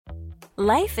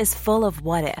Life is full of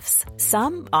what-ifs.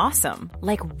 Some awesome,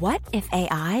 like what if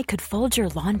AI could fold your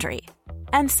laundry?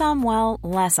 And some, well,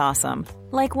 less awesome,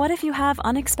 like what if you have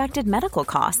unexpected medical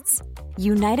costs?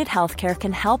 United Healthcare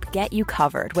can help get you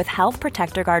covered with Health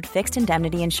Protector Guard fixed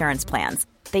indemnity insurance plans.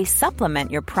 They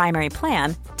supplement your primary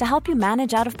plan to help you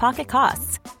manage out-of-pocket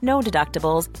costs. No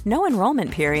deductibles, no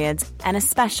enrollment periods, and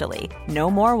especially no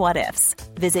more what-ifs.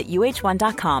 Visit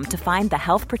uh1.com to find the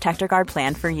Health Protector Guard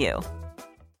plan for you.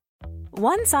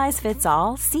 One size fits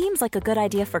all seems like a good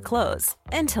idea for clothes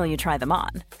until you try them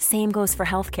on. Same goes for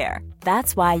healthcare.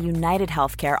 That's why United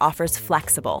Healthcare offers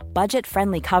flexible,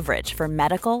 budget-friendly coverage for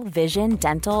medical, vision,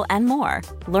 dental, and more.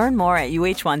 Learn more at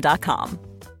uh1.com.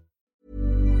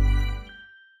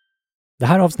 Det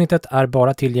här avsnittet är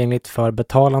bara tillgängligt för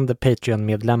betalande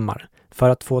Patreon-medlemmar. För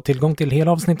att få tillgång till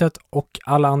hela avsnittet och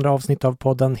alla andra avsnitt av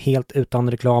podden helt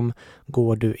utan reklam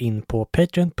går du in på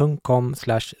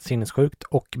patreon.com/sinnessjukt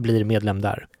och blir medlem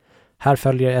där. Här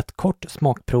följer ett kort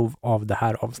smakprov av det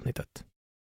här avsnittet.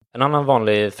 En annan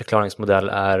vanlig förklaringsmodell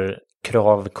är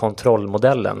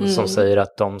krav-kontrollmodellen som säger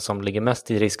att de som ligger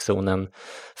mest i riskzonen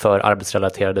för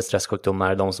arbetsrelaterade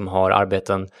stresssjukdomar är de som har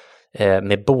arbeten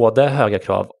med både höga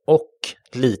krav och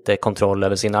lite kontroll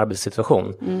över sin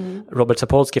arbetssituation. Robert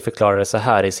Sapolsky förklarar det så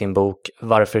här i sin bok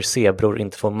Varför zebror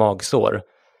inte får magsår.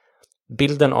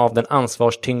 Bilden av den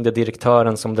ansvarstyngde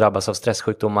direktören som drabbas av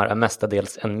stresssjukdomar är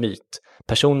mestadels en myt.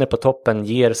 Personer på toppen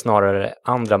ger snarare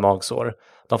andra magsår.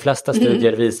 De flesta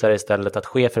studier visar istället att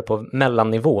chefer på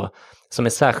mellannivå som är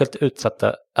särskilt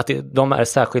utsatta, att de är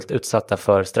särskilt utsatta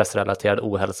för stressrelaterad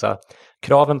ohälsa.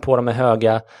 Kraven på dem är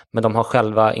höga, men de har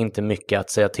själva inte mycket att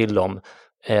säga till om.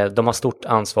 De har stort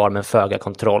ansvar men föga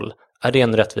kontroll. Är det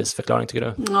en rättvis förklaring, tycker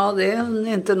du? Ja, det är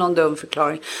inte någon dum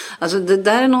förklaring. Alltså det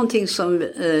där är någonting som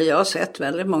jag har sett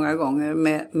väldigt många gånger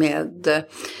med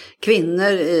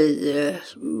kvinnor i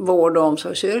vård- och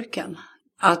omsorgsyrken.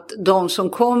 Att de som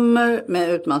kommer med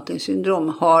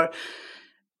utmattningssyndrom har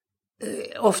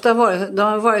ofta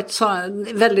varit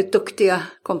väldigt duktiga,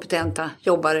 kompetenta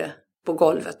jobbare på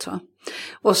golvet. Va?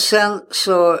 Och sen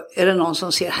så är det någon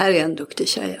som ser, här är en duktig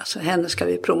tjej, alltså henne ska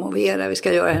vi promovera, vi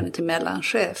ska göra henne till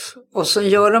mellanchef. Och så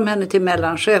gör de henne till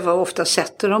mellanchef och ofta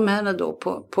sätter de henne då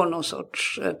på någon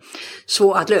sorts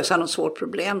att lösa något svårt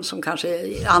problem som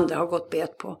kanske andra har gått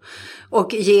bet på.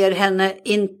 Och ger henne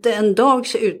inte en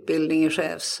dags utbildning i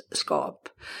chefskap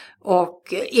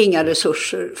och inga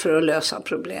resurser för att lösa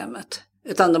problemet.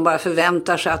 Utan de bara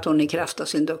förväntar sig att hon i kraft av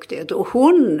sin duktighet. Och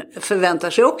hon förväntar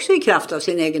sig också i kraft av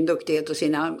sin egen duktighet och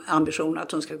sina ambitioner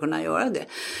att hon ska kunna göra det.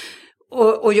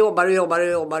 Och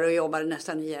jobbar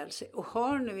nästan ihjäl sig. Och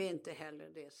har nu inte heller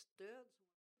det stöd.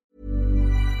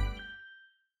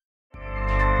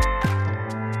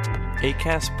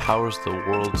 Acast powers the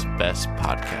world's best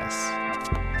podcasts.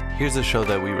 Here's a show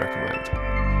that we recommend.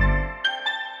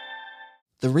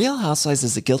 The Real Housewives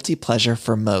is a guilty pleasure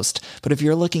for most, but if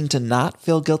you're looking to not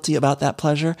feel guilty about that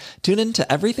pleasure, tune in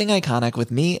to Everything Iconic with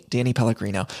me, Danny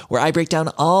Pellegrino, where I break down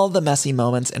all the messy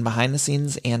moments and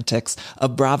behind-the-scenes antics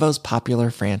of Bravo's popular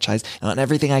franchise. And on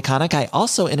Everything Iconic, I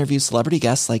also interview celebrity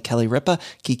guests like Kelly Ripa,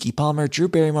 Keke Palmer, Drew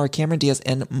Barrymore, Cameron Diaz,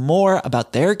 and more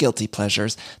about their guilty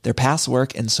pleasures, their past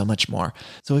work, and so much more.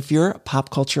 So if you're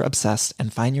pop culture obsessed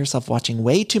and find yourself watching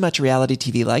way too much reality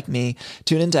TV like me,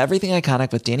 tune in to Everything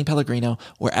Iconic with Danny Pellegrino,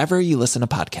 wherever you listen to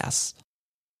podcasts.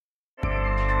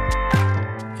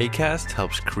 Acast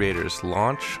helps creators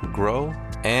launch, grow,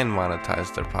 and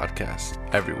monetize their podcasts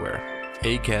everywhere.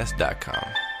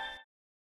 Acast.com.